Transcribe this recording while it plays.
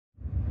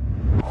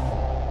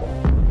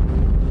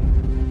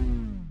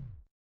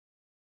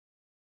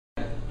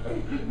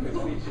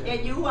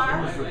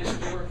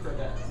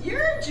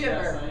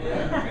Shiver.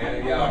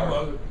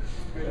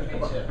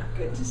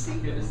 Good to see you.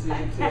 Good to see you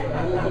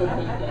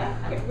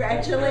too.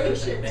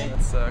 Congratulations.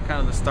 It's kind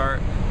of the start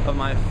of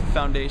my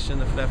foundation,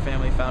 the Fredette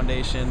Family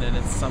Foundation, and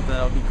it's something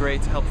that will be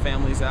great to help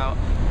families out.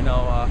 You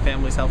know,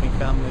 families helping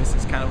families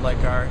is kind of like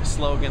our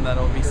slogan.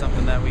 That'll be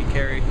something that we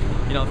carry,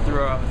 you know,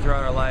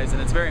 throughout our lives,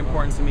 and it's very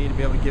important to me to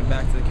be able to give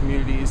back to the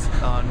communities.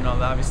 You know,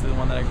 obviously the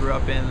one that I grew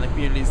up in, and the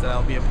communities that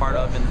I'll be a part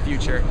of in the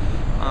future.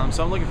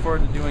 So I'm looking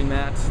forward to doing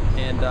that,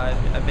 and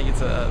I think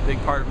it's a big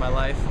part of my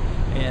life,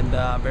 and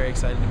I'm very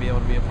excited to be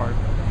able to be a part of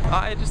it.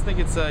 I just think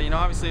it's, you know,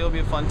 obviously it'll be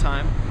a fun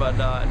time, but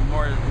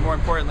more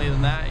importantly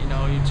than that, you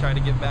know, you try to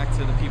give back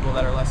to the people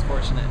that are less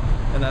fortunate,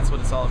 and that's what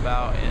it's all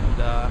about.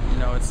 And you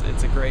know,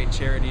 it's a great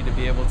charity to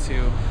be able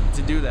to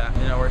do that.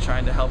 You know, we're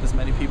trying to help as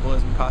many people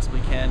as we possibly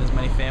can, as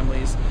many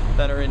families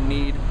that are in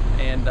need,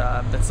 and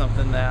that's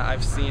something that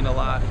I've seen a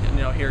lot.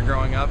 You know, here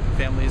growing up,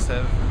 families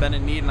have been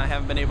in need, and I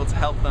haven't been able to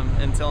help them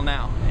until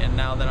now. And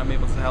now that I'm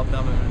able to help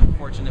them, I'm in a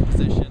fortunate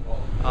position.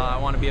 I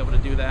want to be able to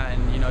do that,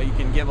 and you know, you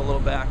can give a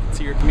little back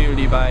to your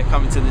community by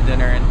coming to the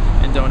dinner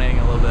and donating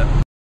a little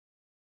bit.